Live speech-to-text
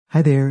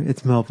Hi there,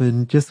 it's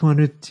Melvin. Just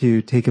wanted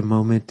to take a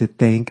moment to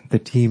thank the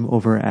team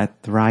over at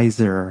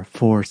Thrizer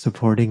for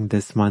supporting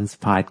this month's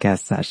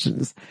podcast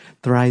sessions.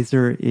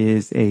 Thrizer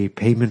is a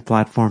payment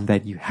platform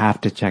that you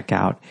have to check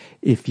out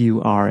if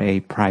you are a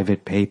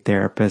private paid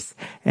therapist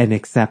and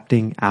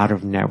accepting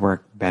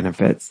out-of-network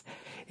benefits.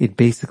 It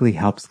basically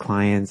helps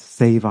clients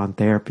save on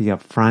therapy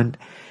up front.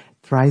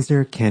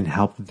 Thrizer can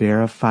help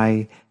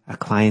verify a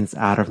client's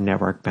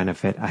out-of-network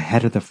benefit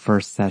ahead of the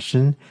first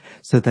session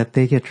so that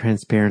they get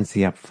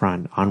transparency up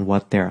front on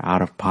what their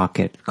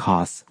out-of-pocket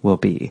costs will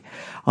be.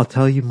 I'll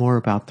tell you more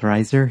about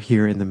Thrizer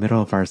here in the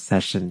middle of our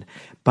session,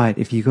 but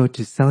if you go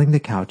to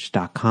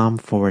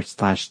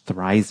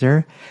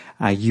sellingthecouch.com/Thrizer,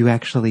 you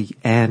actually,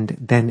 and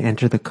then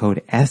enter the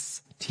code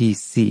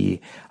STC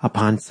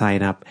upon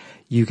sign up,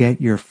 you get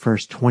your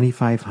first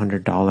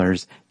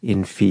 $2,500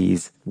 in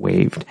fees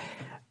waived.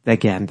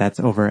 Again, that's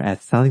over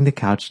at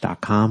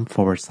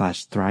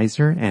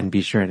sellingthecouch.com/Thrizer, and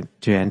be sure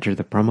to enter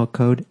the promo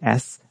code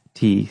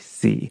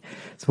STC.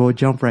 So we'll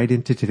jump right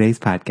into today's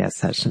podcast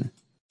session.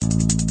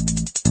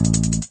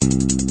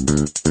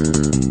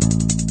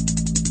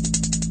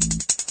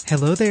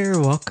 Hello there.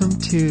 Welcome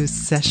to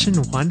session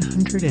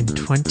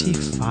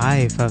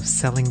 125 of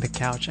Selling the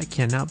Couch. I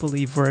cannot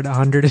believe we're at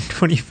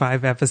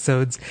 125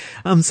 episodes.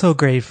 I'm so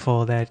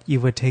grateful that you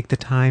would take the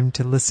time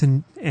to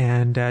listen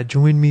and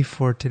join me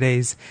for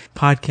today's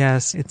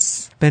podcast.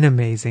 It's been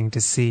amazing to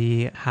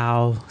see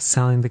how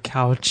Selling the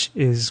Couch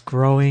is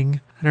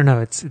growing. I don't know,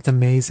 it's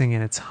amazing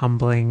and it's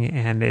humbling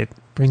and it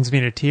brings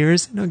me to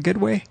tears in a good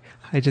way.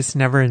 I just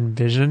never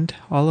envisioned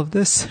all of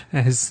this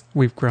as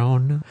we've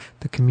grown.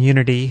 The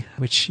community,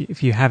 which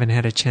if you haven't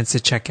had a chance to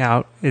check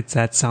out, it's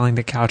at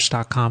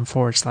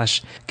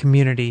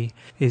sellingthecouch.com/community,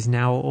 is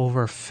now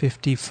over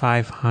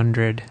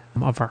 5,500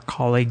 of our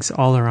colleagues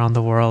all around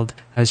the world.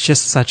 It's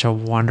just such a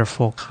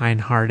wonderful,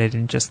 kind-hearted,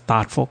 and just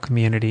thoughtful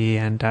community,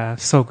 and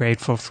so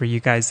grateful for you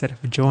guys that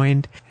have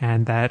joined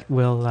and that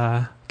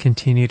will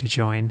continue to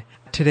join.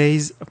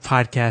 Today's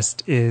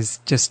podcast is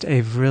just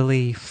a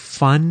really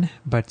fun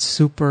but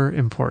super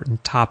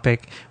important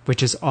topic,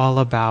 which is all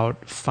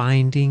about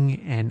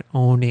finding and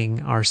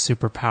owning our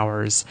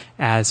superpowers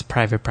as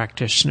private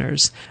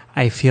practitioners.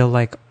 I feel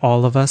like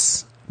all of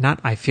us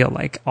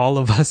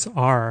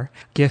are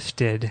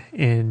gifted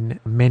in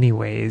many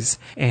ways.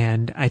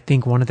 And I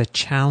think one of the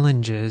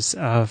challenges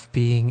of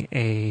being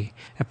a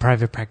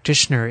private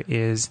practitioner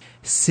is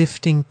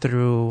sifting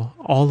through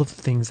all of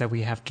the things that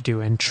we have to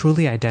do and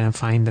truly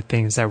identifying the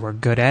things that we're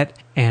good at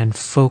and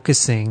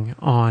focusing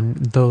on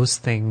those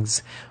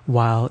things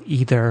while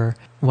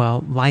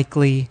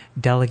likely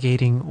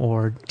delegating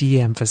or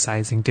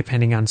de-emphasizing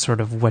depending on sort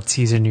of what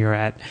season you're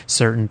at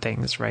certain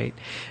things, right?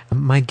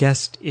 My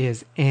guest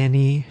is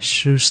Annie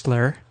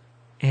Schuessler,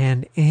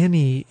 and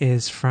Annie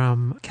is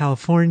from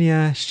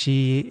California.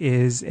 She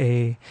is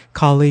a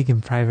colleague in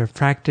private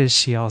practice.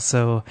 She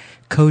also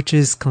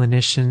coaches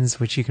clinicians,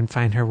 which you can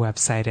find her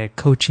website at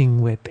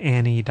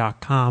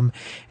coachingwithannie.com.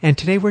 And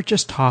today we're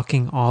just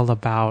talking all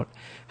about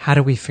how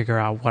do we figure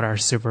out what our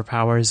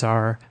superpowers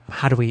are?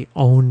 How do we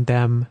own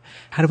them?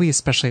 How do we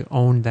especially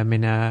own them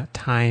in a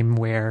time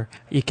where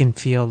it can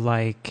feel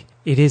like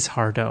it is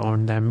hard to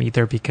own them,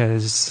 either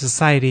because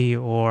society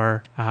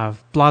or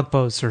blog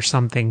posts or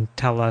something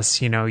tell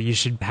us, you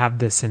should have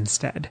this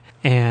instead.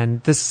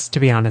 And this, to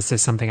be honest,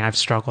 is something I've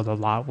struggled a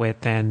lot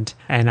with, and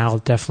I'll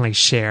definitely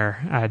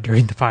share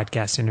during the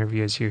podcast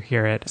interview as you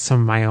hear it,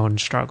 some of my own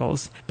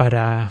struggles. But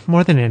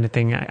more than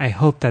anything, I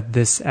hope that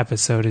this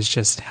episode is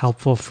just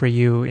helpful for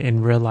you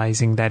in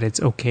realizing that it's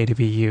okay to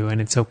be you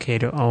and it's okay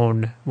to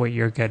own what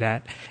you're good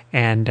at.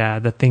 And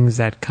the things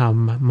that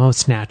come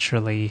most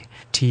naturally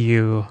to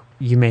you,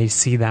 you may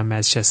see them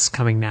as just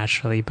coming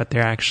naturally, but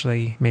they're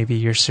actually maybe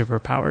your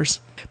superpowers.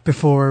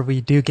 Before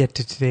we do get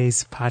to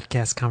today's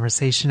podcast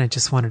conversation, I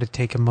just wanted to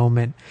take a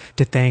moment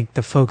to thank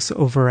the folks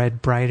over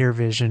at Brighter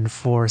Vision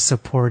for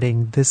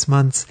supporting this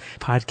month's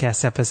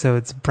podcast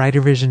episodes.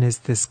 Brighter Vision is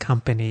this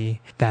company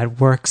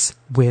that works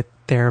with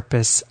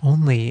therapists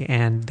only,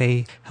 and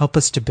they help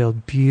us to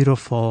build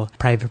beautiful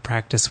private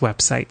practice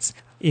websites.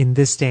 In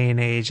this day and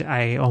age,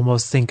 I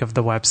almost think of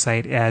the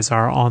website as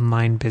our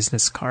online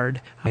business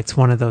card. It's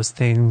one of those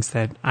things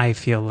that I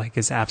feel like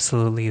is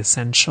absolutely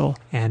essential.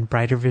 And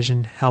Brighter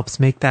Vision helps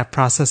make that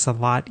process a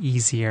lot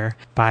easier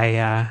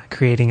by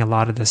creating a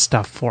lot of the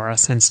stuff for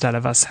us instead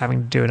of us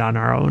having to do it on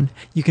our own.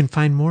 You can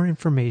find more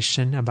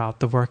information about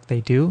the work they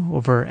do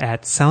over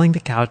at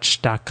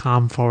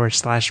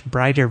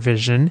sellingthecouch.com/Brighter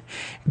Vision.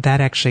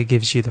 That actually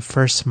gives you the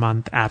first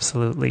month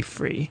absolutely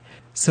free.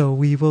 So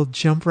we will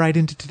jump right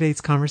into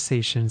today's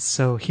conversation.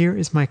 So here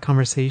is my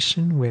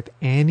conversation with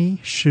Annie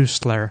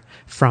Schuessler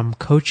from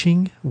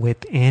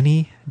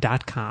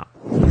coachingwithannie.com.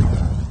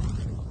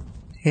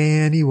 Hey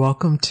Annie,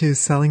 welcome to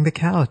Selling the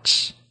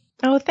Couch.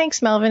 Oh,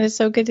 thanks, Melvin. It's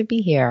so good to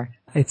be here.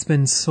 It's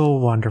been so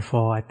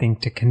wonderful, I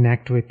think, to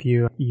connect with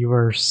you. You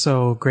were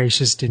so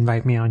gracious to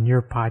invite me on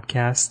your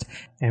podcast,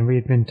 and we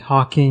had been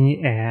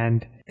talking,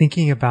 and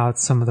thinking about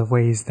some of the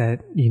ways that,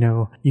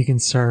 you can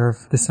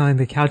serve the Selling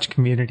the Couch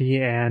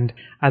community. And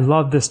I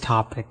love this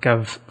topic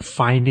of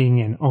finding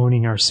and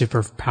owning our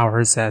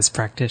superpowers as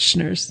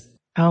practitioners.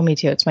 Oh, me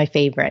too. It's my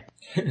favorite.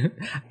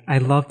 I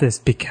love this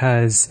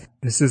because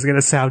this is going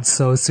to sound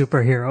so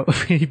superhero,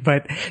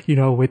 but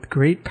with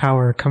great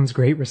power comes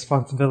great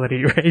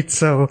responsibility, right?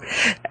 So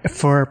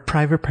for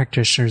private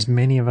practitioners,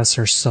 many of us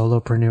are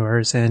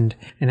solopreneurs, and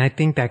I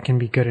think that can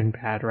be good and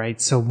bad,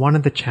 right? So one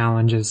of the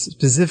challenges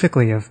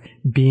specifically of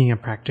being a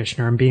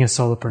practitioner and being a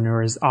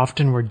solopreneur is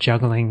often we're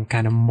juggling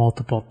kind of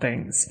multiple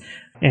things.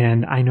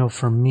 And I know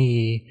for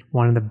me,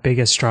 one of the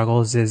biggest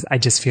struggles is I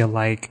just feel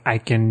like I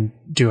can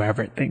do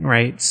everything,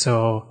 right?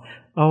 So,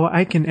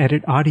 I can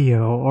edit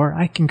audio, or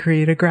I can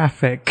create a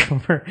graphic,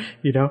 or,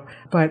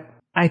 but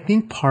I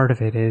think part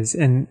of it is,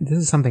 and this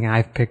is something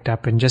I've picked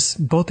up in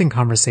just both in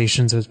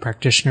conversations with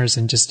practitioners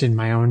and just in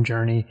my own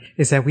journey,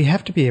 is that we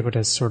have to be able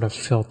to sort of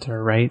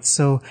filter, right?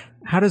 So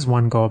how does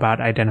one go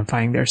about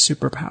identifying their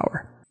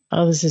superpower?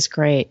 Oh, this is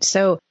great.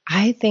 So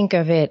I think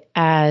of it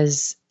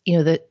as,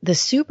 the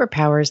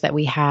superpowers that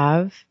we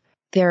have,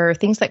 there are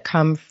things that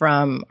come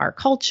from our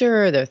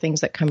culture. There are things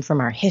that come from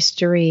our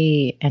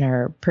history and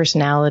our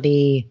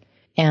personality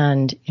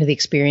and the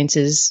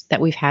experiences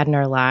that we've had in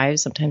our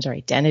lives, sometimes our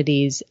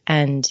identities.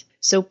 And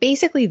so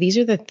basically, these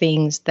are the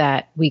things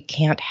that we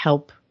can't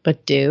help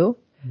but do.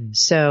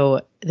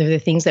 So they're the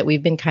things that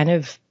we've been kind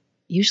of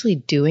usually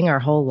doing our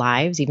whole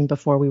lives, even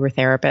before we were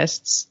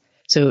therapists.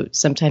 So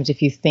sometimes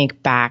if you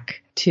think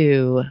back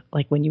to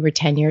like when you were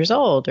 10 years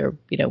old or,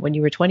 when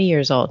you were 20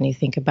 years old and you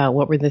think about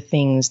what were the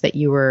things that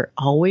you were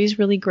always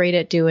really great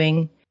at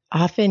doing,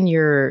 often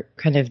you're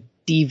kind of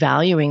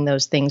devaluing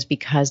those things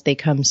because they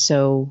come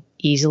so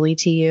easily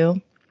to you.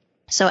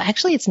 So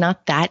actually, it's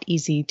not that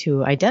easy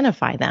to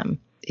identify them.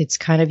 It's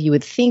kind of, you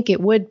would think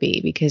it would be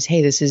because,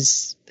 hey, this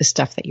is the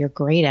stuff that you're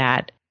great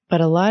at.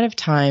 But a lot of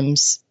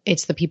times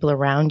it's the people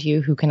around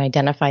you who can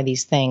identify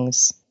these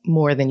things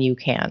more than you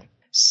can.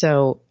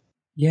 So,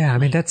 yeah, I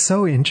mean, that's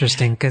so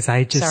interesting because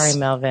sorry,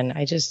 Melvin,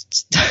 I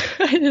just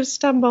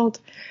stumbled.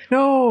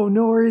 No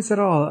worries at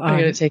all. I'm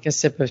going to take a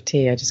sip of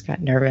tea. I just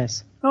got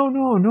nervous. Oh,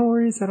 no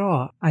worries at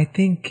all. I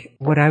think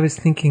what I was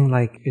thinking,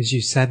 like, as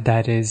you said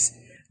that is,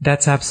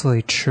 that's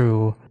absolutely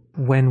true.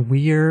 When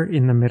we're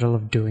in the middle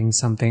of doing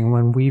something,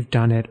 when we've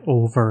done it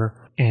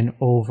over and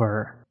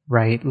over,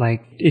 right?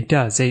 Like it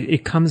does,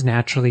 it comes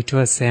naturally to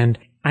us. And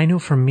I know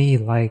for me,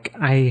 like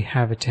I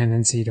have a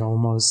tendency to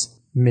almost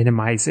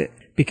minimize it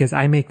because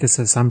I make this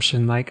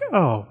assumption like,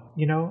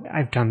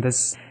 I've done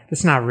this.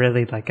 It's not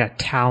really like a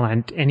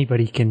talent.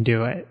 Anybody can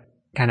do it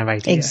kind of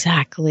idea.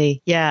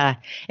 Exactly. Yeah.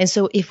 And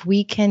so if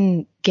we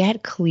can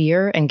get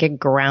clear and get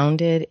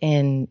grounded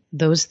in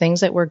those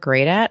things that we're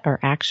great at are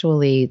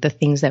actually the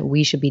things that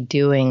we should be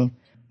doing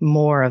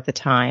more of the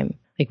time.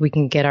 Like we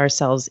can get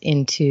ourselves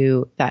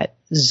into that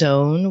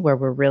zone where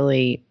we're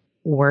really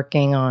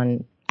working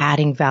on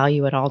adding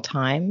value at all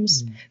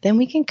times, then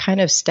we can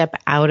kind of step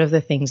out of the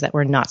things that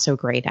we're not so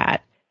great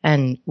at.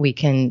 And we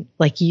can,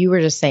 like you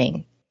were just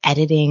saying,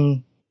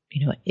 editing,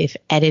 if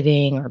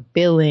editing or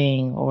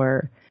billing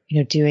or,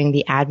 doing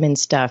the admin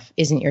stuff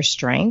isn't your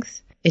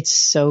strength, it's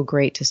so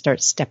great to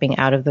start stepping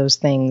out of those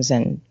things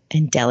and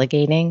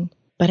delegating.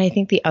 But I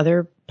think the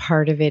other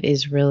part of it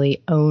is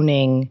really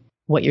owning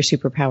what your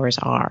superpowers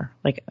are,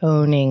 like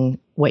owning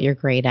what you're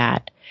great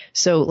at.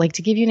 So like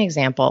to give you an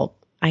example,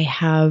 I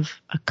have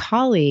a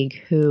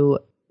colleague who,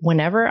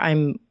 whenever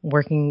I'm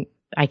working,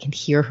 I can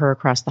hear her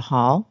across the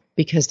hall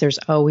because there's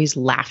always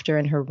laughter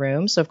in her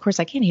room. So of course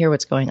I can't hear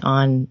what's going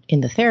on in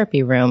the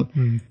therapy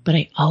room, but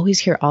I always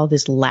hear all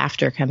this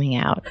laughter coming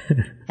out.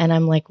 And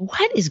I'm like,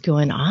 what is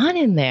going on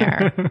in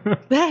there?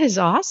 That is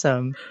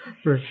awesome.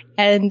 Sure.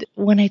 And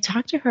when I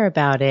talk to her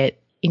about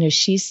it,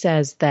 she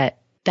says that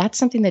that's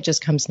something that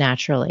just comes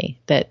naturally,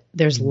 that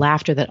there's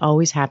laughter that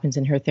always happens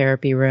in her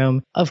therapy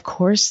room. Of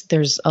course,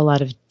 there's a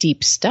lot of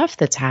deep stuff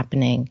that's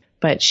happening,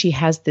 but she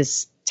has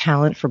this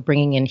talent for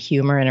bringing in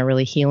humor in a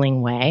really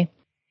healing way.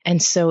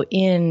 And so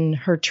in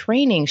her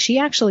training, she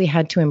actually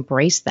had to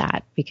embrace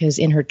that because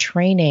in her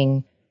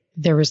training,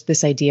 there was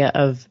this idea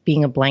of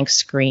being a blank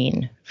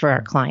screen for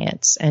our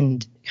clients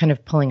and kind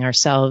of pulling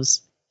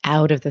ourselves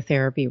out of the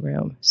therapy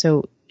room.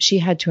 So she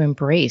had to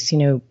embrace,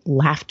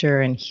 laughter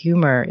and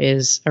humor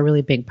is a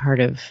really big part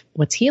of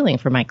what's healing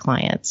for my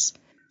clients.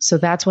 So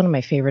that's one of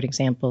my favorite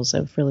examples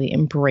of really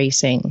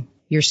embracing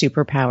your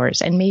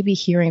superpowers and maybe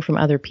hearing from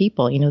other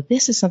people,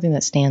 this is something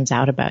that stands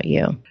out about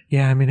you.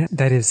 Yeah, I mean,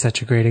 that is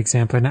such a great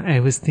example. And I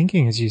was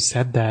thinking as you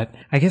said that,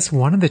 I guess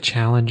one of the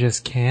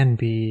challenges can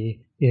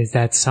be is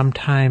that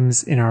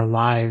sometimes in our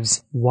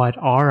lives, what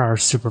are our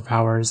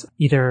superpowers,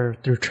 either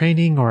through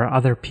training or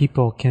other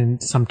people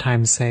can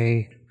sometimes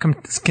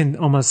can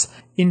almost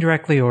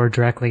indirectly or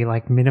directly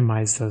like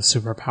minimize those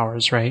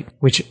superpowers, right?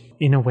 Which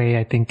in a way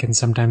I think can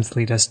sometimes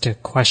lead us to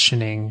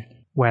questioning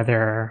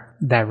whether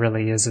that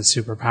really is a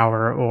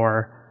superpower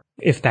or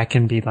if that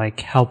can be like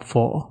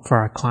helpful for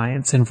our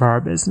clients and for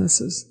our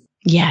businesses.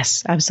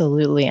 Yes,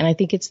 absolutely. And I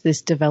think it's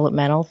this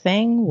developmental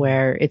thing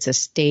where it's a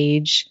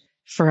stage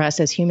for us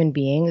as human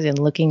beings and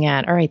looking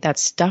at, all right, that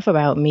stuff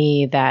about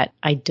me that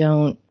I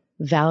don't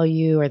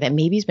value or that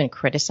maybe has been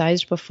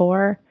criticized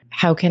before.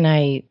 How can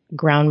I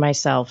ground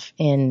myself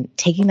in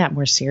taking that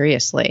more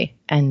seriously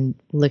and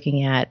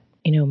looking at,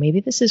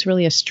 maybe this is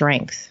really a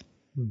strength.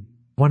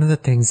 One of the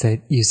things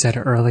that you said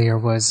earlier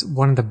was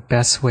one of the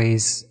best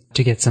ways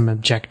to get some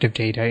objective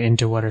data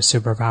into what a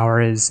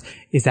superpower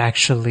is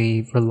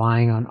actually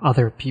relying on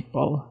other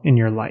people in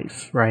your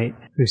life, right?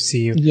 Who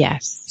see you.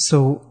 Yes.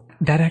 So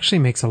that actually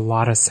makes a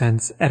lot of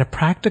sense. At a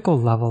practical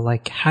level,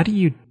 like, how do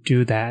you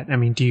do that? I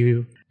mean, do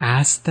you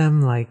ask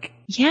them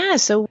Yeah.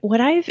 So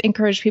what I've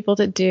encouraged people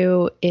to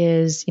do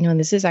is, and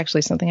this is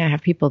actually something I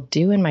have people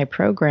do in my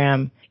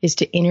program, is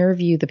to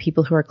interview the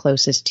people who are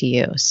closest to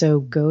you.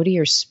 So go to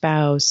your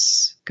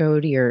spouse, go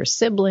to your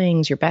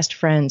siblings, your best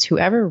friends,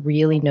 whoever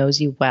really knows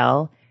you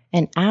well,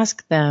 and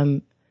ask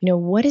them,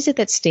 what is it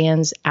that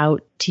stands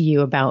out to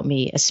you about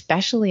me,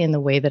 especially in the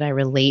way that I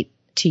relate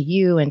to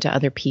you and to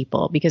other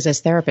people? Because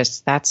as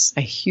therapists, that's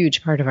a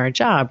huge part of our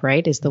job,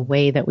 right? Is the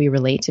way that we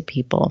relate to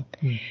people.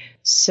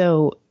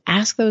 So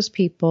ask those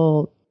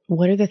people,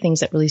 what are the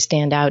things that really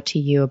stand out to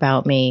you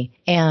about me?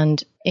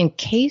 And in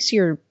case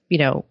you're,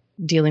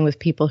 dealing with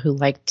people who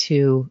like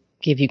to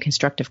give you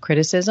constructive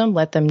criticism,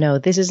 let them know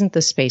this isn't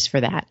the space for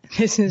that.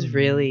 This is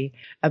really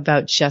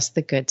about just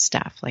the good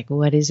stuff. Like,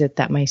 what is it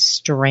that my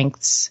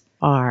strengths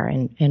are?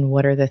 And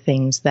what are the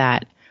things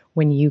that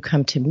when you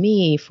come to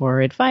me for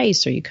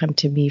advice or you come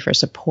to me for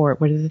support,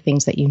 what are the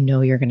things that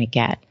you're going to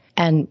get?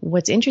 And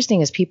what's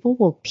interesting is people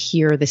will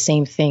hear the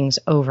same things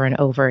over and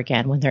over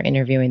again when they're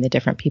interviewing the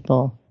different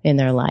people in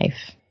their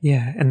life.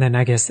 Yeah. And then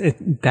I guess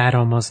that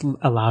almost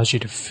allows you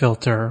to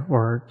filter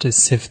or to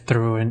sift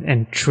through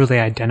and truly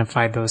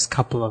identify those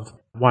couple of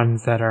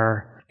ones that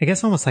are, I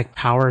guess, almost like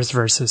powers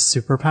versus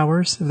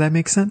superpowers, if that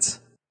makes sense.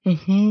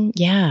 Mm-hmm.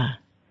 Yeah.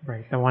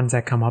 Right. The ones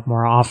that come up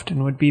more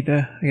often would be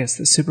the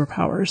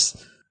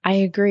superpowers. I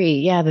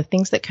agree. Yeah. The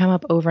things that come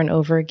up over and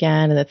over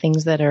again and the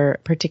things that are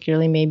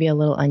particularly maybe a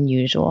little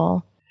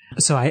unusual.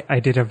 So I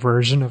did a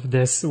version of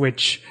this,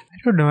 which I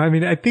don't know. I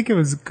mean, I think it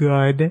was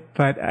good,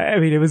 but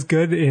it was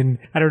good in,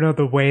 I don't know,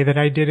 the way that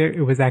I did it.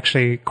 It was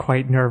actually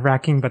quite nerve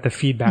wracking, but the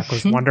feedback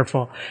was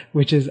wonderful,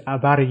 which is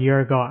about a year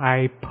ago,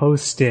 I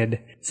posted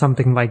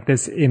something like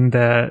this in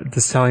the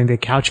Selling the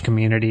Couch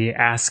community,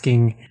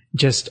 asking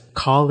just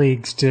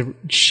colleagues to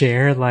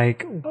share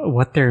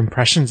what their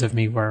impressions of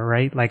me were,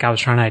 right? Like I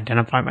was trying to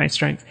identify my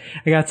strengths.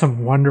 I got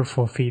some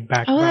wonderful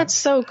feedback. Oh, that's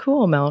so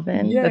cool,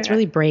 Melvin. Yeah. That's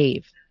really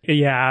brave.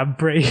 Yeah,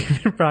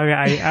 brave. Probably.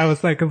 I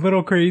was like a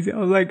little crazy. I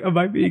was like, am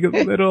I being a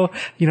little,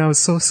 I was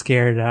so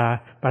scared.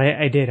 But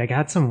I did. I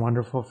got some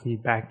wonderful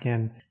feedback,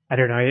 and I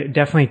don't know. It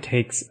definitely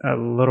takes a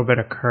little bit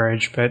of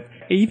courage, but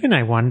even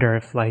I wonder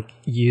if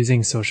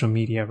using social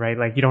media,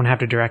 right? You don't have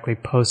to directly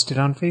post it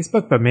on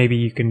Facebook, but maybe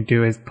you can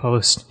do is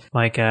post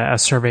a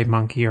Survey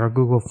Monkey or a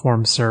Google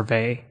Form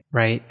survey,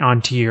 right?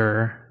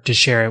 To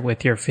share it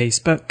with your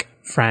Facebook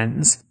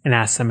friends and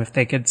ask them if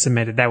they could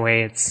submit it. That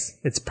way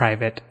it's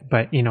private,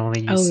 but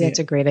only you see that's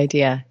a great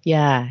idea.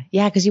 Yeah.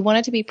 Yeah. Because you want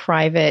it to be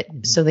private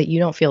so that you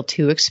don't feel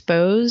too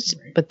exposed,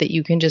 but that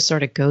you can just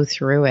sort of go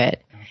through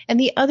it. And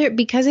the other,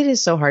 because it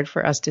is so hard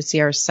for us to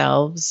see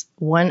ourselves,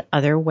 one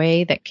other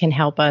way that can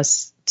help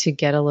us to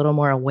get a little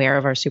more aware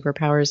of our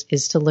superpowers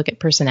is to look at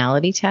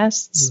personality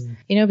tests,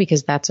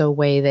 because that's a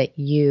way that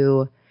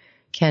you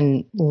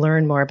can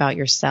learn more about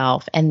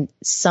yourself. And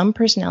some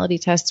personality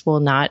tests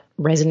will not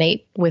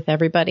resonate with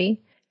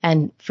everybody.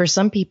 And for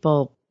some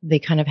people, they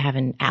kind of have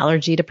an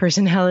allergy to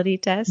personality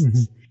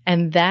tests.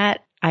 And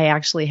that I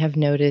actually have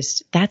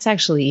noticed that's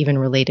actually even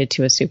related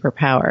to a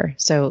superpower.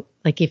 So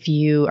if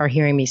you are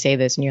hearing me say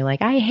this and you're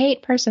like, I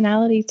hate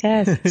personality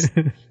tests,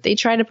 they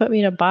try to put me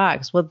in a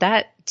box. Well,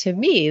 that to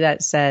me,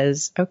 that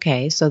says,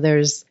 okay, so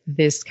there's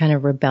this kind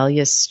of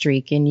rebellious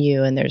streak in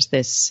you and there's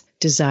this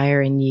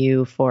desire in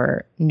you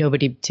for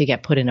nobody to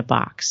get put in a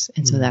box.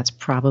 And so that's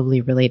probably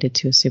related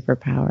to a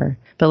superpower.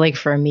 But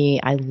for me,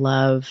 I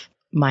love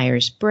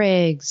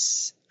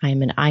Myers-Briggs.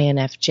 I'm an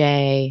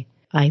INFJ.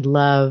 I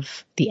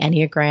love the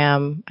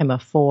Enneagram. I'm a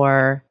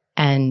 4.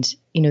 And,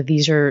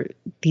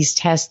 these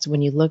tests,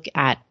 when you look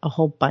at a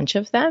whole bunch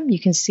of them, you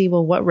can see,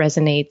 well, what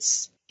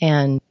resonates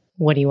and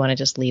what do you want to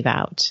just leave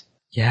out?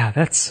 Yeah,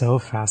 that's so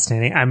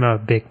fascinating. I'm a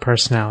big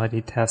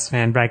personality test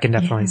fan, but I can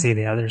definitely see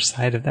the other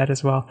side of that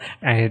as well.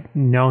 I had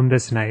known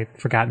this and I had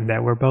forgotten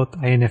that we're both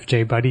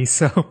INFJ buddies.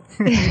 So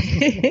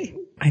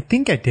I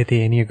think I did the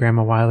Enneagram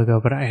a while ago,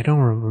 but I don't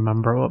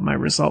remember what my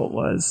result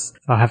was.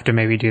 I'll have to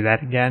maybe do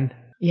that again.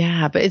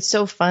 Yeah, but it's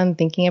so fun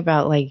thinking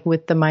about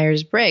with the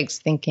Myers-Briggs,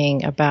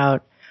 thinking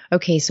about,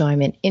 okay, so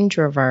I'm an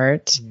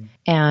introvert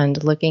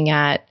and looking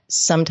at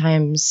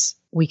sometimes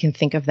we can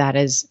think of that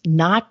as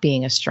not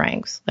being a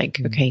strength.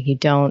 Okay, you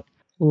don't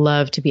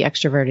love to be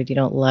extroverted. You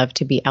don't love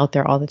to be out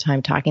there all the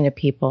time talking to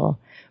people.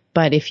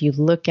 But if you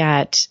look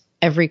at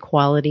every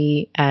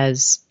quality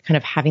as kind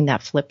of having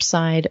that flip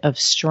side of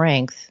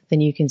strength,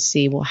 then you can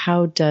see, well,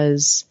 how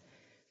does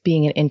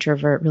being an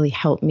introvert really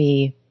help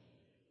me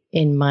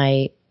in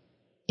my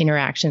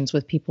interactions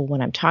with people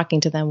when I'm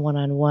talking to them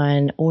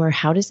one-on-one? Or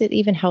how does it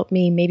even help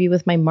me maybe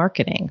with my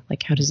marketing?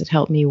 Like, how does it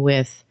help me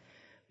with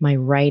my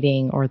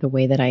writing or the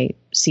way that I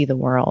see the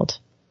world?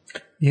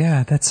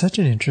 Yeah, that's such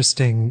an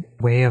interesting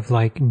way of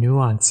like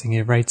nuancing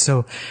it, right?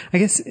 So I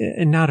guess,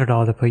 and not at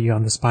all to put you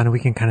on the spot, and we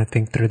can kind of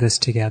think through this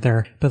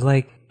together, but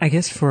like, I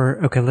guess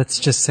okay, let's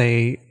just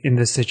say in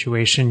this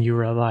situation, you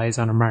realize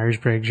on a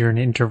Myers-Briggs, you're an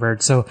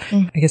introvert. So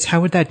I guess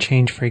how would that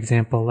change, for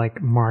example,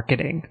 like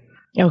marketing?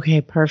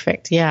 Okay,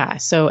 perfect. Yeah.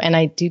 So, and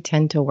I do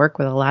tend to work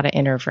with a lot of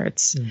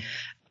introverts.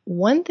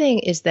 One thing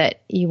is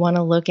that you want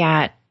to look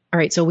at, all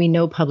right, so we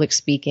know public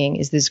speaking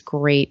is this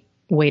great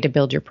way to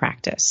build your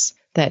practice,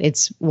 that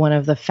it's one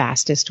of the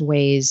fastest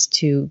ways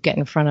to get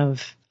in front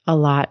of a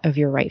lot of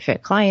your right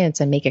fit clients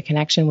and make a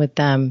connection with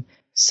them.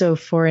 So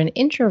for an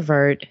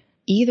introvert,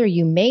 either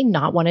you may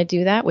not want to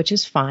do that, which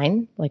is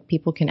fine. Like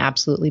people can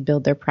absolutely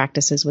build their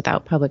practices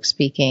without public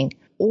speaking,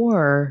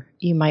 or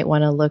you might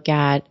want to look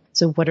at,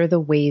 so what are the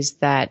ways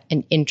that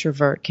an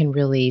introvert can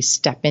really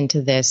step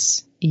into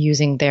this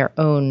using their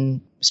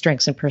own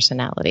strengths and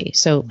personality?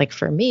 So like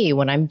for me,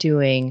 when I'm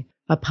doing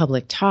a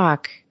public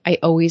talk, I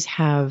always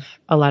have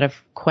a lot of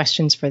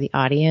questions for the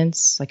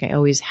audience. Like I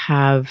always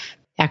have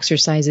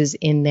exercises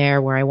in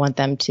there where I want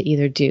them to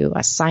either do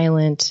a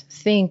silent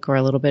think or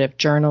a little bit of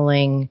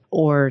journaling,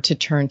 or to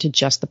turn to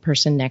just the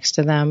person next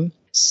to them.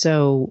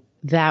 So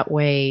that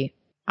way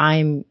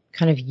I'm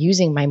kind of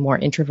using my more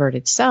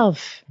introverted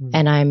self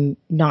and I'm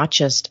not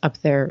just up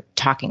there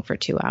talking for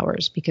 2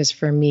 hours, because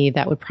for me,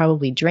 that would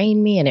probably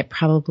drain me and it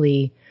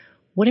probably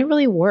wouldn't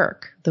really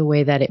work the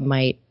way that it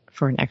might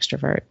for an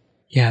extrovert.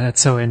 Yeah,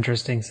 that's so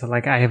interesting. So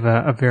like I have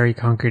a very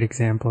concrete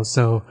example.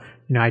 So,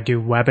 I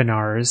do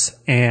webinars,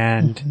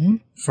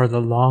 and for the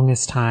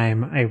longest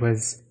time I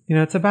was,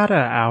 it's about an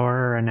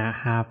hour and a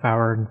half,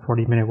 hour and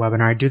 40-minute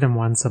webinar. I do them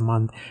once a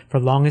month. For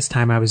the longest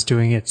time I was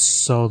doing it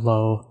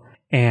solo.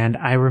 And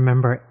I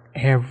remember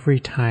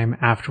every time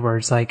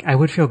afterwards, like I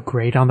would feel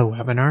great on the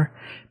webinar,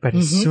 but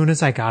as soon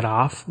as I got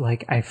off,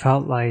 like I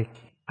felt like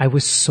I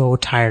was so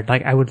tired.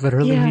 Like I would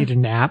literally need a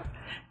nap.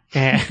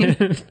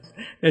 And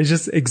it's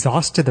just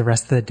exhausted the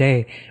rest of the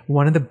day.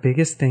 One of the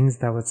biggest things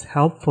that was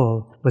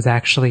helpful was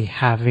actually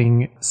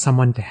having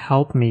someone to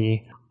help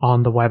me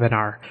on the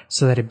webinar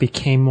so that it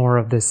became more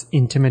of this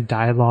intimate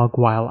dialogue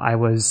while I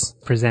was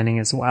presenting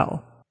as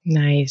well.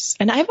 Nice.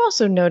 And I've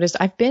also noticed,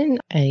 I've been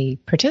a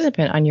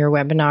participant on your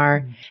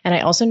webinar, and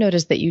I also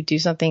noticed that you do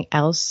something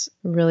else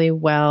really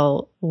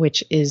well,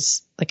 which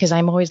is because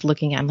I'm always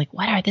looking at, I'm like,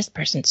 what are this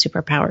person's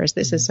superpowers?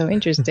 This is so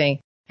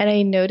interesting. And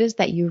I noticed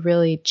that you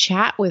really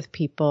chat with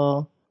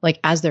people, like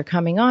as they're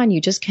coming on,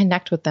 you just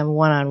connect with them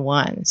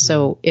one-on-one.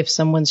 So if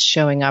someone's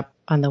showing up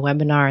on the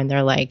webinar and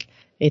they're like,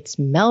 it's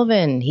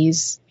Melvin,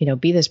 he's,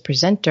 be this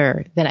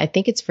presenter, then I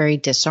think it's very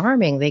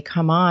disarming. They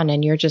come on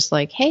and you're just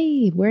like,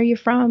 hey, where are you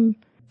from?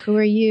 Who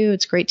are you?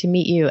 It's great to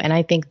meet you. And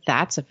I think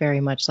that's a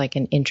very much like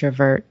an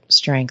introvert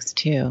strength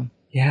too.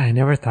 Yeah, I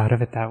never thought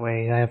of it that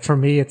way. For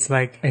me, it's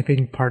like, I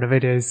think part of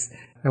it is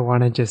I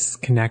want to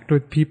just connect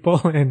with people.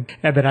 And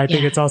then I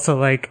think it's also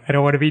like, I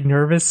don't want to be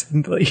nervous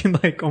and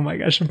like, oh my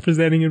gosh, I'm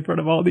presenting in front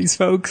of all these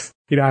folks.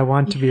 I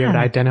want to be able to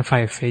identify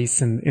a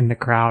face in the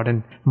crowd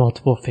and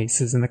multiple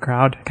faces in the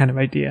crowd kind of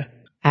idea.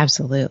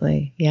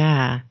 Absolutely.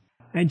 Yeah.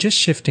 And just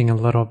shifting a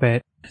little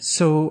bit.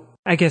 So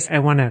I guess I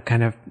want to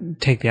kind of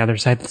take the other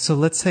side. So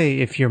let's say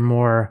if you're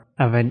more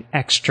of an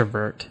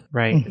extrovert,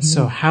 right?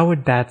 So how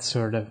would that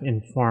sort of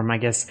inform, I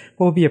guess,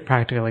 what would be a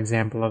practical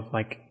example of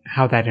like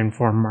how that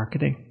informed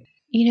marketing?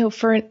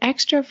 For an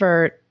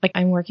extrovert, like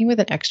I'm working with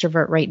an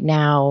extrovert right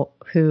now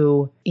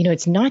who,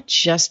 it's not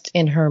just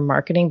in her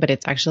marketing, but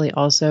it's actually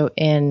also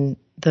in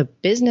the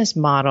business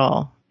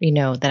model,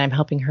 that I'm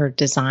helping her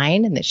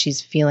design and that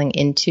she's feeling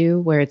into,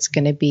 where it's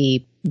going to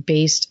be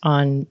based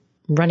on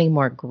running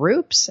more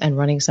groups and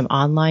running some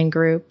online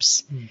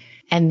groups.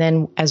 And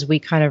then as we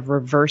kind of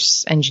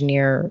reverse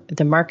engineer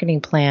the marketing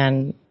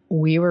plan,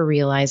 we were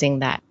realizing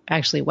that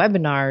actually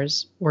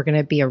webinars were going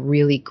to be a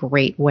really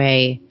great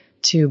way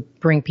to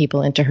bring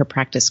people into her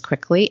practice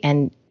quickly.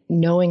 And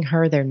knowing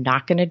her, they're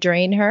not going to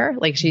drain her.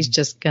 Like she's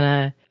just going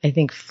to, I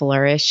think,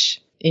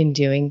 flourish in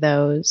doing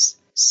those.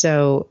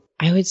 So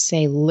I would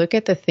say, look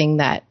at the thing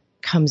that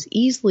comes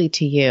easily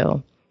to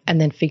you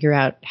and then figure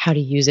out how to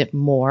use it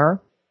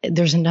more.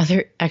 There's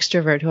another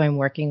extrovert who I'm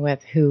working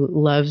with who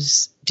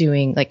loves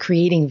doing like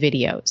creating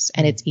videos,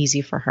 and it's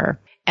easy for her.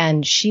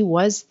 And she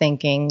was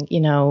thinking,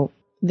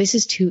 this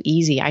is too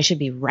easy. I should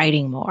be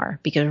writing more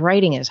because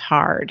writing is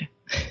hard.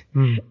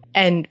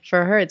 And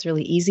for her, it's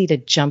really easy to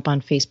jump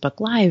on Facebook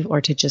Live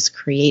or to just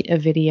create a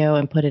video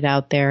and put it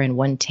out there in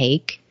one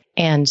take.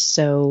 And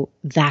so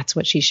that's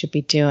what she should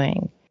be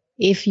doing.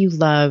 If you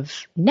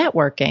love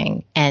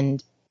networking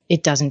and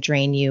it doesn't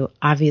drain you,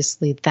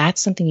 obviously that's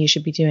something you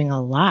should be doing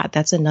a lot.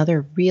 That's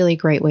another really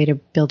great way to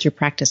build your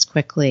practice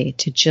quickly,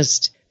 to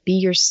just be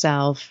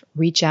yourself,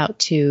 reach out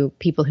to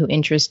people who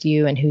interest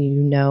you and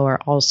who are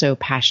also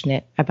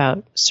passionate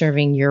about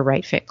serving your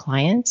right fit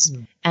clients,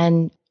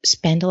 and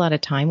spend a lot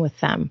of time with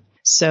them.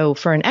 So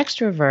for an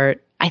extrovert,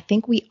 I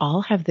think we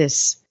all have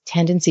this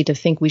tendency to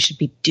think we should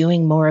be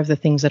doing more of the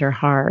things that are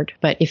hard.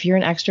 But if you're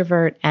an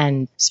extrovert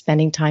and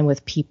spending time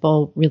with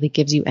people really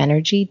gives you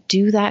energy,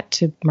 do that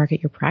to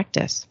market your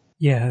practice.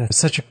 Yeah, that's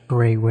such a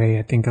great way,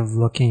 I think, of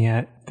looking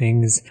at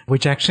things,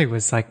 which actually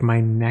was like my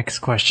next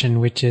question,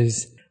 which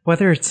is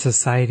whether it's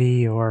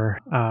society or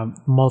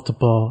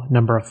multiple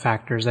number of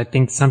factors. I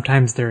think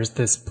sometimes there's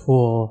this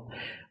pull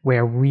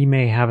where we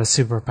may have a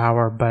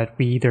superpower, but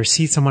we either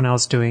see someone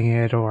else doing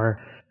it, or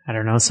I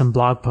don't know, some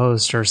blog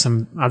post or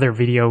some other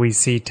video we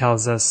see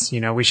tells us,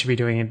 we should be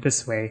doing it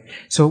this way.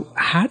 So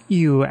how do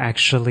you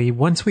actually,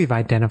 once we've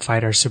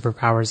identified our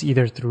superpowers,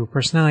 either through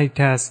personality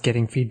tests,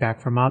 getting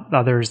feedback from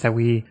others that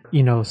we,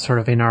 sort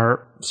of in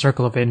our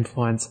circle of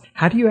influence,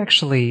 how do you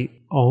actually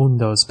own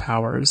those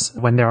powers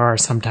when there are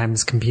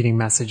sometimes competing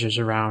messages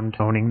around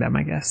owning them,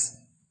 I guess?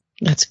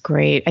 That's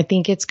great. I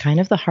think it's kind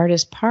of the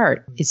hardest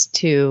part is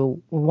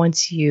to,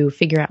 once you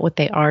figure out what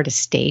they are, to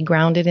stay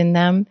grounded in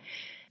them.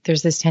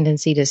 There's this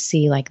tendency to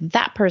see like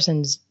that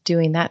person's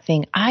doing that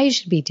thing, I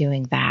should be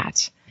doing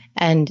that.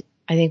 And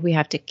I think we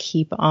have to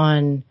keep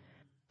on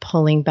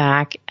pulling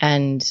back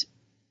and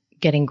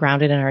getting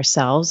grounded in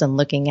ourselves and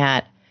looking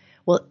at,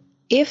 well,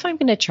 if I'm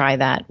going to try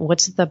that,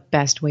 what's the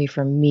best way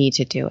for me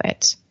to do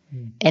it?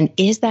 And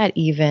is that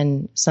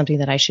even something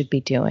that I should be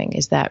doing?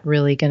 Is that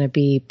really going to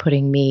be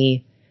putting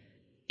me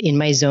in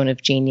my zone of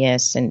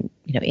genius and,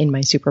 in my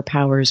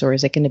superpowers, or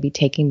is it going to be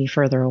taking me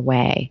further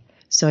away?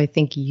 So I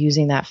think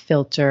using that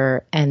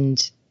filter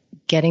and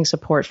getting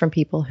support from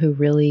people who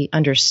really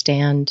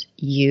understand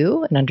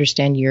you and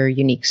understand your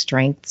unique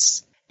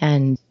strengths,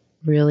 and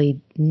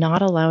really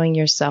not allowing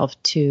yourself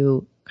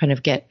to kind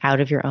of get out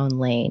of your own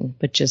lane,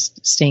 but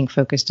just staying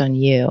focused on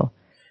you.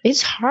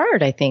 It's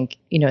hard, I think,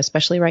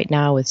 especially right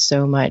now with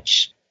so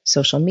much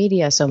social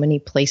media, so many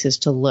places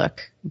to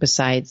look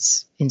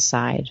besides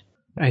inside.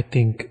 I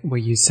think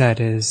what you said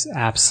is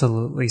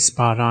absolutely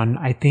spot on.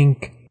 I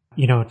think,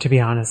 to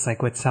be honest,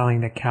 like with Selling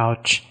the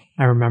Couch,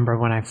 I remember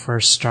when I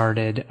first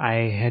started, I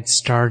had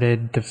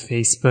started the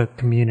Facebook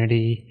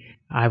community.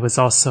 I was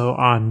also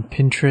on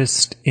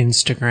Pinterest,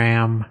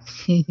 Instagram,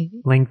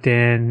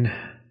 LinkedIn,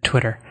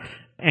 Twitter.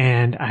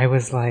 And I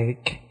was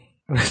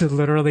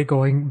literally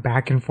going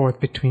back and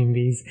forth between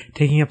these,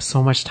 taking up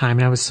so much time,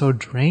 and I was so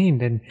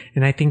drained. And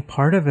I think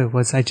part of it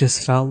was I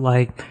just felt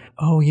like,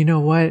 oh, you know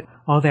what?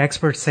 All the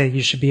experts say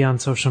you should be on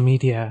social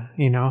media,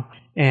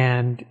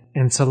 and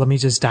so let me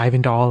just dive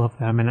into all of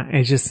them. And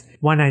I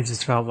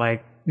just felt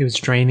like it was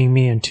draining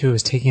me, and two, it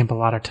was taking up a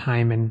lot of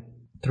time, and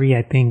three,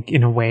 I think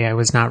in a way I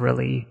was not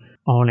really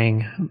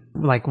owning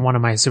like one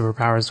of my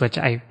superpowers, which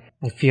I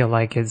feel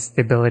like is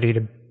the ability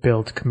to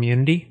build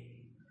community.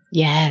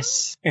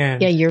 Yes. Yeah,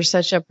 you're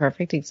such a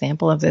perfect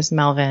example of this,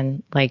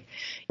 Melvin. Like,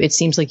 it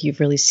seems like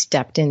you've really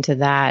stepped into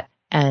that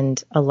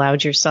and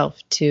allowed yourself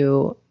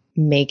to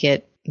make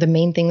it the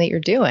main thing that you're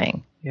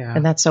doing. Yeah.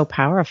 And that's so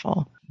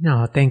powerful.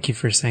 No, thank you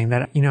for saying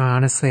that.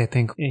 Honestly, I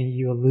think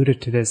you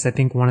alluded to this. I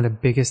think one of the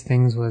biggest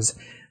things was,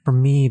 for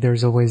me,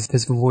 there's always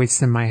this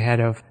voice in my head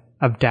of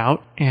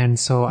doubt. And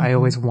so I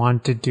always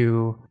want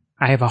to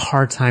I have a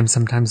hard time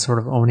sometimes sort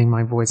of owning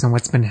my voice. And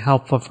what's been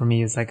helpful for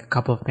me is like a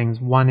couple of things.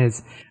 One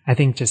is, I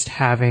think just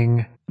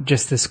having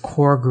just this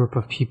core group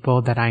of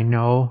people that I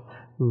know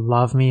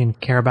love me and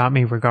care about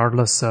me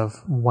regardless of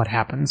what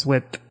happens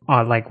with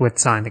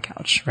Selling the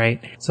Couch,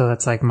 right? So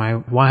that's like my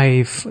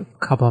wife, a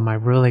couple of my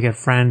really good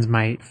friends,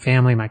 my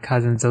family, my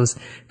cousins, those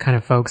kind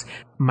of folks.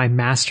 My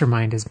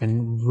mastermind has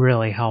been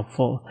really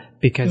helpful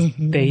because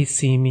they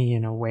see me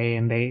in a way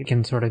and they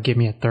can sort of give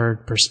me a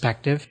third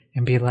perspective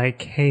and be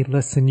like, hey,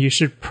 listen, you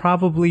should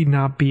probably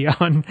not be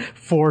on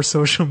 4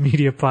 social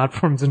media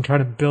platforms and try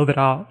to build it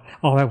all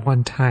at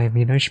one time.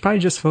 You should probably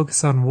just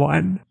focus on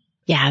one.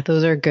 Yeah,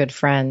 those are good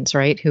friends,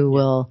 right? Who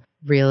will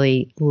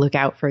really look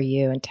out for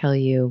you and tell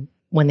you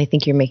when they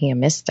think you're making a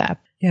misstep.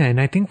 Yeah, and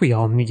I think we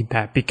all need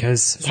that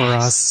because for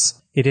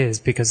us, it is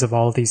because of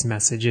all these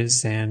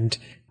messages. And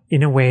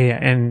in a way,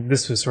 and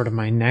this was sort of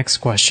my next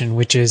question,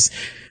 which is,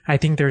 I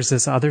think there's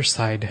this other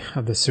side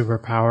of the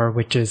superpower,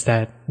 which is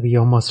that we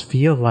almost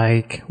feel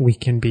like we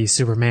can be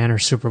Superman or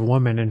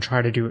Superwoman and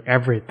try to do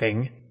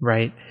everything,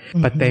 right?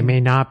 But they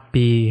may not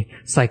be.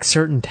 It's like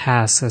certain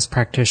tasks as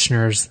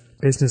practitioners,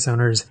 business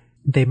owners,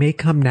 they may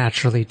come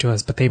naturally to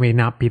us, but they may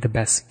not be the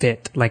best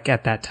fit, like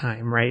at that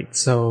time, right?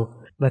 So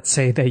let's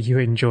say that you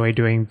enjoy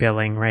doing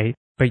billing, right?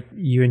 But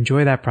you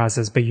enjoy that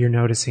process, but you're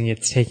noticing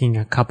it's taking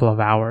a couple of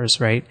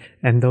hours, right?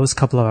 And those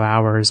couple of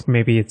hours,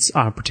 maybe it's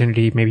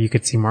opportunity, maybe you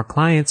could see more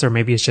clients, or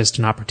maybe it's just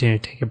an opportunity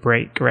to take a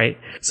break, right?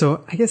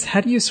 So I guess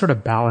how do you sort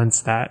of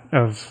balance that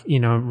of,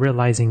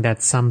 realizing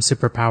that some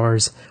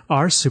superpowers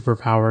are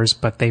superpowers,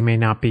 but they may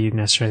not be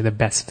necessarily the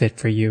best fit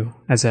for you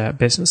as a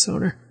business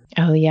owner?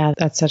 Oh, yeah,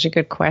 that's such a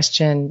good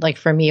question. Like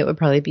for me, it would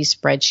probably be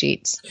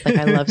spreadsheets. Like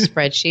I love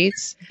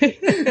spreadsheets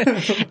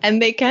and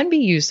they can be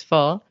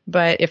useful.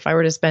 But if I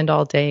were to spend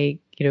all day,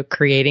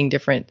 creating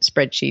different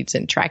spreadsheets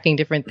and tracking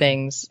different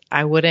things,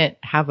 I wouldn't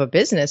have a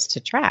business to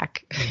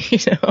track,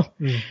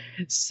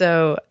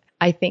 So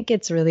I think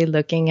it's really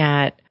looking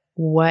at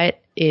what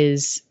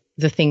is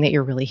the thing that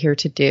you're really here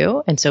to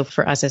do. And so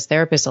for us as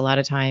therapists, a lot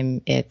of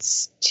time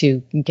it's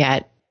to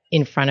get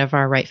in front of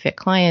our right fit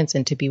clients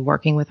and to be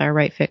working with our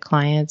right fit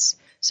clients.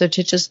 So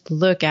to just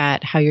look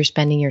at how you're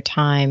spending your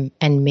time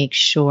and make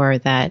sure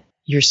that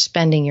you're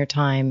spending your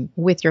time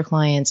with your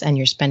clients and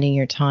you're spending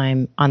your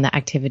time on the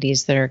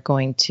activities that are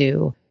going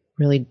to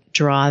really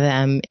draw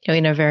them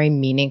in a very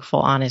meaningful,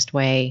 honest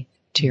way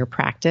to your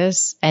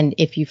practice. And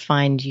if you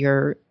find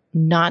you're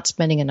not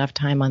spending enough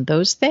time on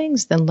those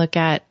things, then look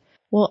at,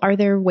 well, are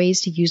there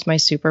ways to use my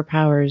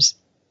superpowers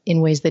in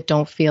ways that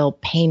don't feel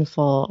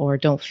painful or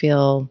don't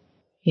feel,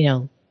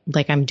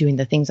 like I'm doing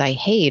the things I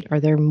hate? Are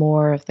there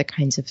more of the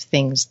kinds of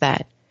things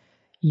that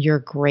you're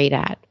great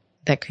at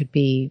that could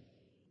be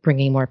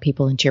bringing more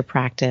people into your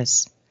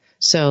practice?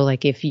 So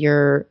like if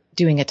you're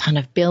doing a ton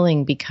of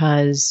billing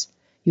because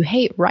you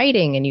hate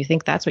writing and you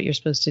think that's what you're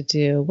supposed to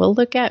do, well,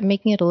 look at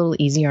making it a little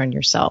easier on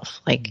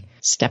yourself. Like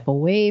step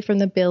away from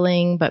the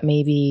billing, but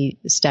maybe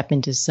step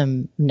into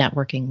some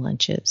networking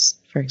lunches,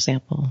 for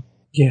example.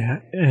 Yeah.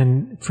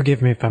 And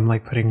forgive me if I'm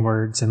like putting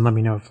words, and let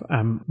me know if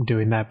I'm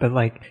doing that. But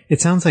like, it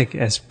sounds like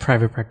as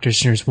private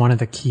practitioners, one of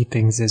the key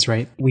things is,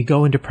 right, we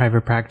go into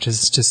private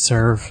practice to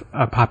serve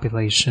a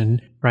population,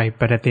 right?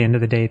 But at the end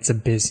of the day, it's a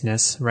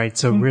business, right?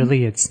 So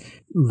really it's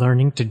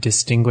learning to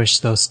distinguish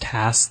those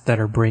tasks that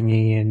are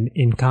bringing in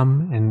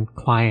income and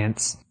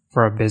clients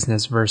for a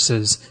business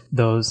versus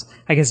those,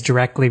 I guess,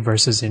 directly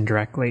versus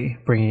indirectly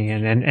bringing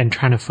in, and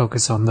trying to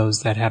focus on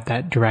those that have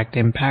that direct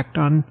impact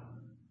on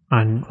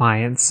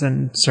clients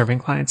and serving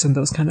clients and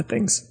those kind of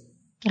things.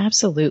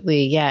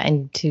 Absolutely. Yeah.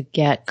 And to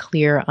get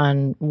clear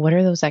on what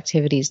are those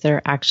activities that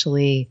are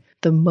actually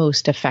the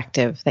most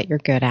effective that you're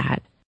good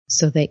at,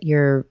 so that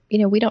you're,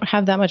 we don't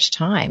have that much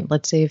time.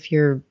 Let's say if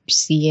you're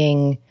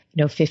seeing,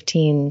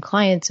 15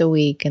 clients a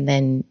week, and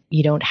then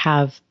you don't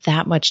have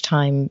that much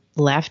time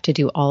left to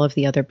do all of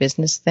the other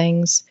business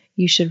things,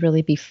 you should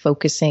really be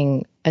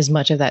focusing as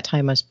much of that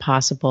time as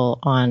possible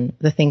on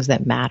the things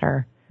that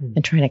matter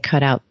and trying to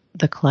cut out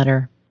the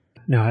clutter.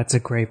 No, that's a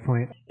great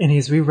point. And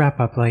as we wrap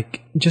up,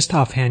 like just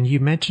offhand, you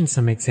mentioned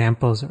some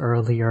examples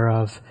earlier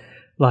of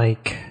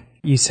like,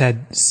 you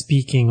said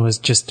speaking was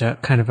just a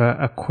kind of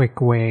a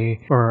quick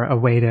way or a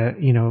way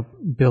to,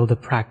 build a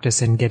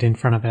practice and get in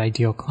front of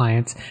ideal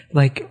clients.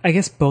 Like, I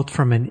guess both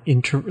from an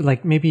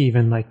like maybe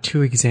even like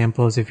 2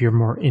 examples if you're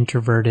more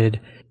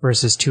introverted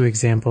versus 2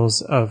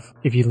 examples of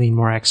if you lean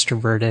more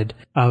extroverted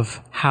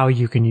of how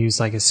you can use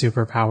like a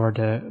superpower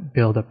to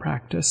build a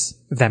practice,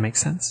 if that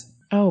makes sense.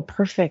 Oh,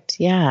 perfect.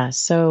 Yeah.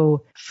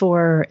 So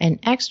for an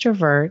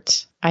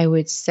extrovert, I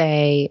would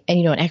say,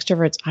 and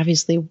extroverts,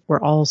 obviously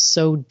we're all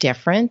so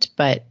different,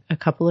 but a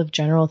couple of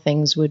general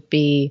things would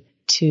be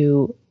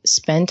to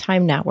spend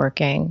time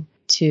networking,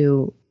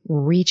 to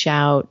reach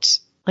out.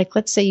 Like,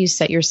 let's say you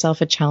set yourself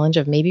a challenge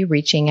of maybe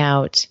reaching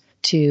out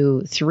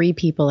to 3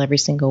 people every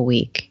single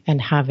week and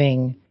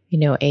having,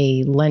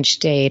 a lunch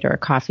date or a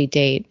coffee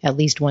date at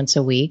least once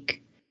a week.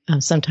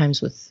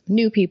 Sometimes with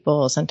new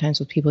people, sometimes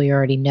with people you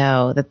already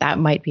know, that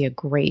might be a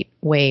great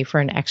way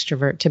for an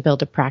extrovert to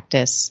build a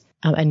practice.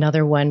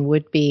 Another one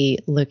would be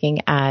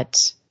looking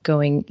at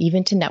going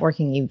even to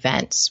networking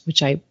events,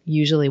 which I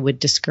usually would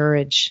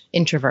discourage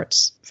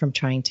introverts from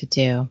trying to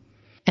do.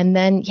 And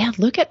then,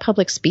 look at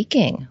public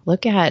speaking.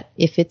 Look at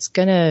if it's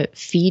going to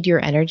feed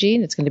your energy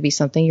and it's going to be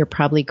something you're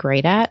probably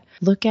great at.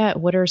 Look at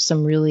what are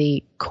some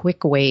really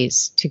quick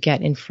ways to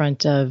get in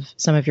front of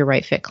some of your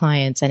right fit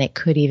clients. And it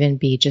could even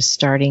be just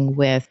starting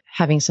with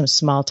having some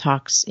small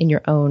talks in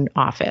your own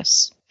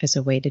office as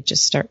a way to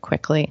just start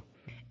quickly.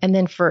 And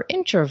then for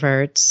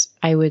introverts,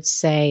 I would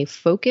say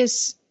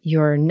focus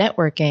your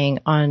networking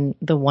on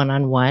the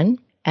one-on-one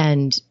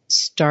and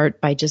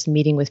start by just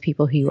meeting with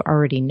people who you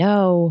already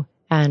know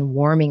and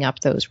warming up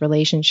those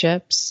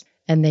relationships.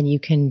 And then you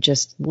can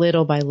just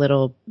little by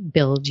little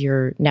build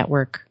your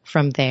network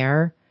from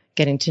there,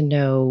 getting to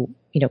know,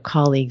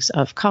 colleagues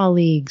of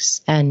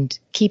colleagues, and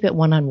keep it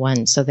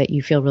one-on-one so that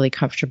you feel really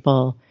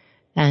comfortable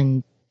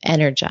and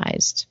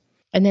energized.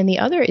 And then the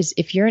other is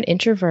if you're an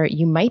introvert,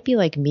 you might be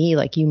like me,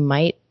 like you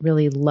might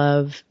really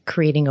love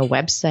creating a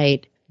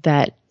website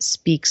that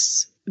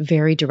speaks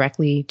very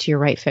directly to your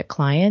right fit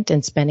client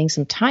and spending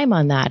some time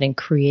on that and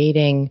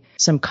creating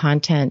some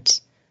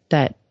content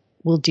that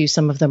will do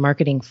some of the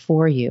marketing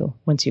for you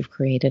once you've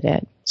created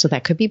it. So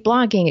that could be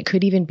blogging. It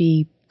could even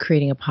be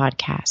creating a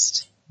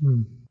podcast.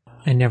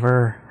 I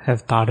never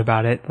have thought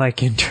about it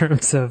like in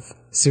terms of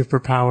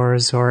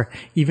superpowers or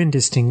even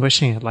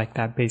distinguishing it like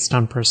that based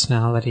on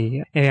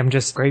personality. Hey, I'm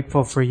just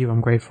grateful for you.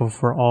 I'm grateful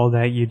for all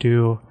that you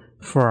do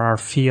for our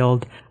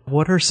field.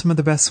 What are some of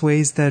the best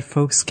ways that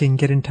folks can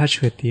get in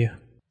touch with you?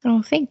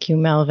 Oh, thank you,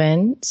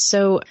 Melvin.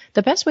 So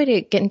the best way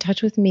to get in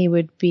touch with me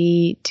would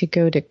be to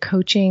go to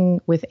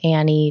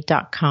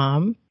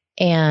coachingwithannie.com.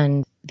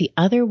 And the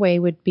other way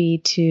would be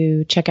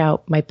to check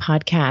out my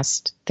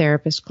podcast,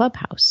 Therapist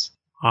Clubhouse.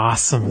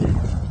 Awesome.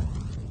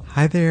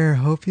 Hi there.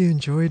 Hope you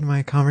enjoyed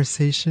my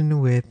conversation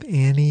with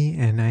Annie.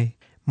 And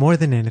more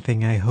than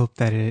anything, I hope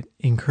that it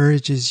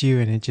encourages you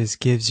and it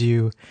just gives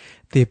you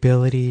the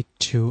ability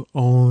to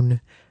own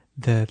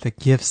the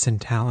gifts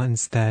and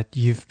talents that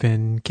you've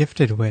been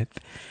gifted with.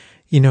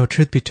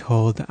 Truth be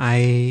told,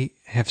 I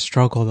have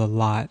struggled a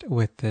lot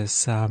with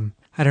this. In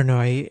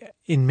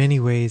many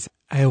ways,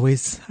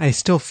 I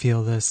still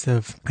feel this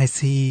I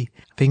see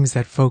things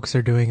that folks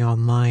are doing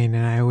online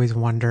and I always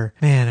wonder,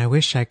 man, I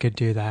wish I could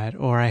do that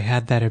or I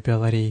had that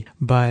ability.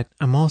 But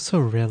I'm also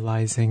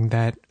realizing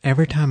that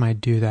every time I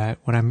do that,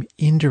 what I'm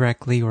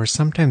indirectly or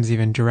sometimes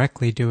even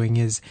directly doing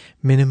is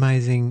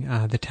minimizing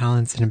the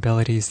talents and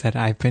abilities that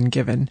I've been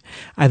given.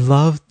 I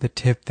love the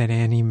tip that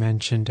Annie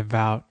mentioned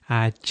about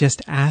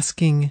just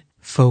asking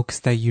folks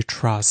that you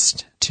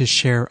trust to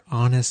share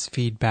honest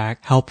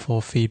feedback,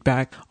 helpful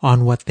feedback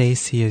on what they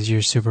see as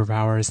your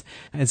superpowers.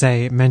 As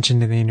I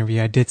mentioned in the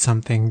interview, I did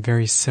something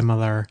very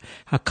similar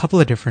a couple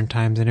of different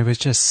times, and it was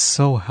just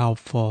so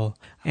helpful.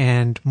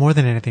 And more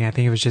than anything, I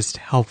think it was just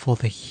helpful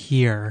to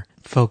hear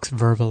folks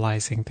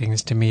verbalizing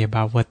things to me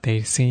about what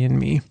they see in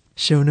me.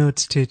 Show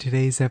notes to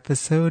today's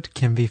episode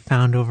can be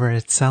found over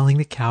at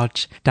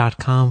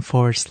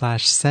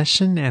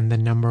sellingthecouch.com/session and the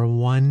number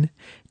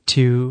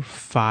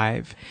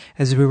 125.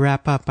 As we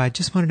wrap up, I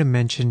just wanted to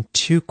mention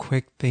two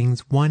quick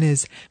things. One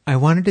is I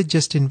wanted to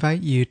just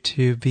invite you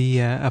to be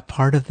a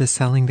part of the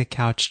Selling the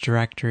Couch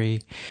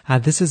directory.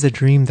 This is a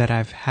dream that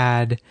I've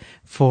had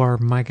for,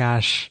 my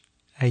gosh,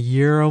 a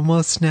year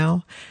almost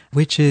now,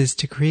 which is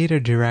to create a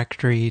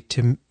directory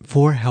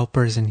for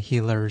helpers and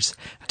healers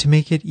to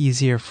make it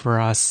easier for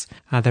us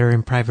that are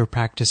in private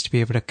practice to be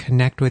able to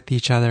connect with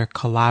each other,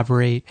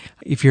 collaborate.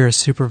 If you're a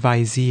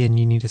supervisee and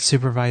you need a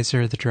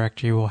supervisor, the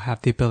directory will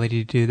have the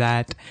ability to do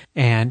that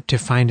and to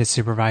find a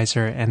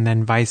supervisor, and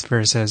then vice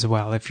versa as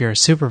well. If you're a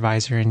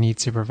supervisor and need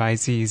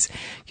supervisees,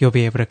 you'll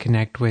be able to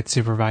connect with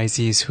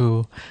supervisees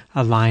who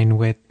align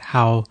with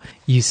how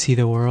you see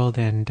the world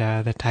and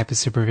the type of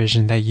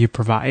supervision that you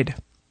provide.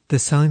 The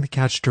Selling the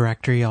Couch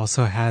directory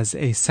also has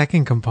a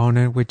second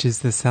component, which is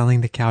the Selling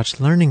the Couch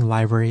Learning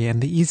Library.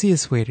 And the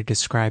easiest way to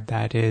describe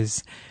that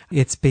is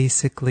it's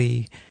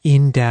basically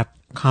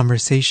in-depth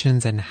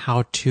conversations and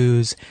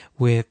how-tos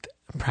with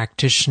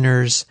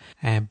practitioners,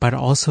 but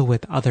also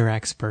with other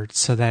experts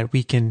so that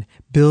we can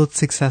build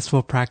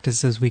successful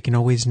practices. We can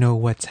always know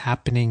what's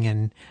happening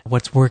and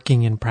what's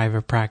working in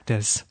private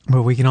practice,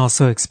 but we can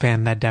also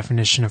expand that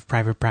definition of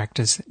private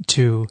practice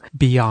to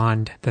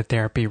beyond the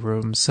therapy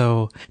room.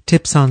 So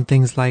tips on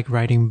things like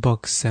writing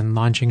books and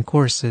launching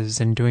courses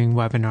and doing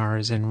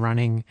webinars and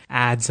running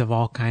ads of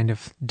all kind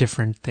of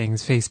different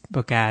things,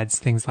 Facebook ads,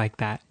 things like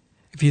that.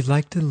 If you'd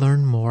like to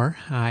learn more,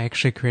 I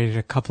actually created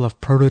a couple of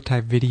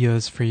prototype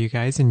videos for you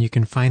guys, and you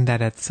can find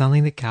that at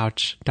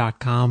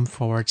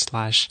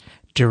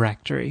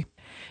sellingthecouch.com/directory.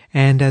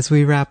 And as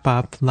we wrap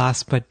up,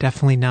 last but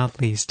definitely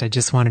not least, I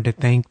just wanted to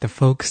thank the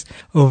folks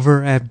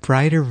over at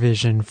Brighter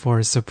Vision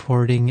for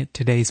supporting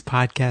today's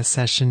podcast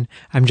session.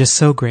 I'm just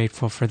so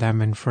grateful for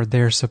them and for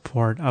their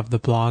support of the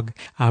blog.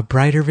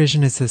 Brighter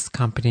Vision is this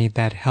company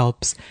that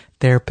helps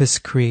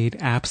therapists create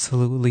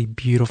absolutely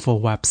beautiful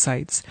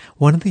websites.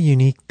 One of the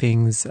unique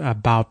things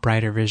about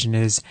Brighter Vision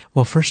is,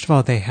 well, first of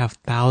all, they have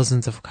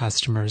thousands of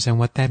customers. And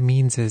what that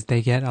means is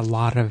they get a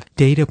lot of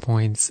data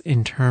points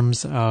in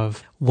terms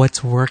of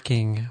what's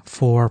working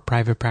for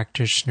private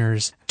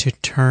practitioners to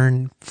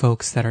turn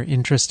folks that are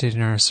interested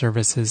in our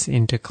services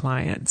into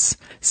clients.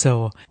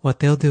 So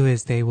what they'll do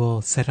is they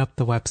will set up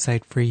the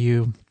website for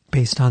you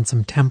based on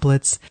some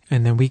templates,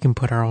 and then we can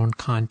put our own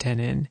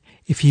content in.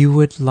 If you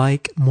would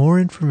like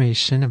more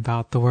information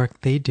about the work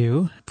they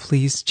do,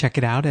 please check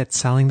it out at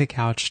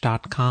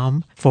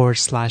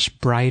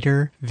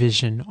sellingthecouch.com/brighter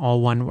vision,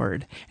 all one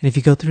word. And if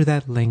you go through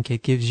that link,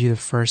 it gives you the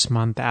first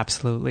month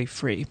absolutely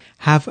free.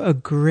 Have a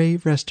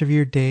great rest of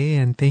your day,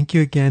 and thank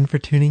you again for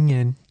tuning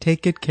in.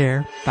 Take good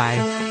care. Bye.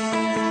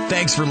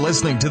 Thanks for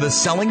listening to the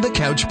Selling the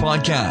Couch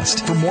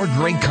podcast. For more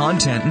great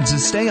content and to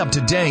stay up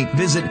to date,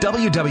 visit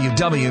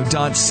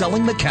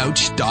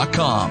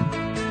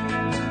www.sellingthecouch.com.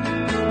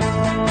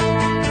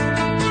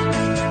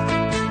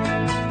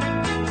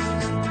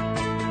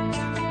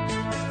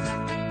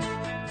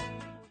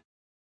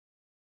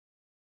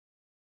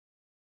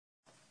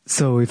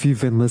 So if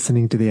you've been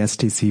listening to the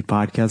STC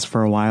podcast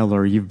for a while,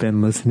 or you've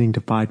been listening to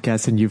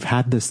podcasts and you've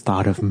had this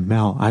thought of,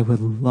 Mel, I would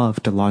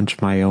love to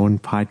launch my own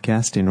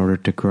podcast in order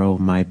to grow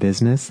my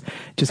business,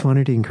 just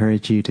wanted to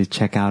encourage you to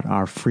check out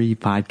our free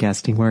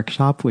podcasting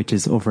workshop, which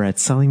is over at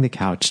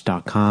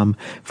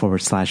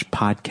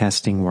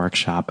sellingthecouch.com/podcasting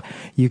workshop.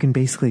 You can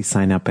basically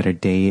sign up at a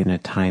day and a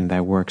time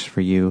that works for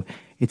you.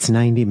 It's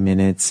 90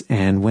 minutes.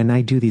 And when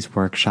I do these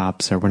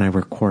workshops or when I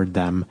record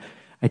them,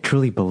 I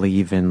truly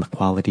believe in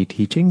quality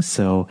teaching,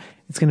 so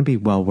it's going to be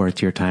well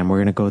worth your time. We're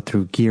going to go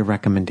through gear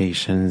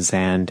recommendations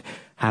and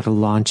how to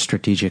launch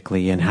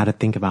strategically and how to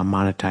think about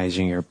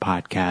monetizing your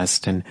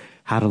podcast and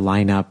how to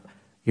line up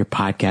your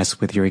podcast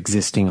with your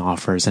existing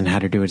offers and how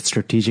to do it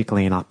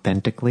strategically and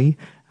authentically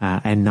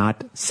and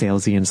not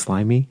salesy and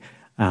slimy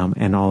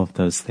and all of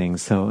those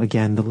things. So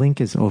again, the link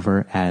is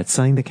over at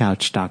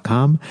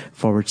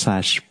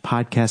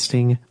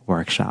sellingthecouch.com/podcasting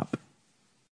workshop.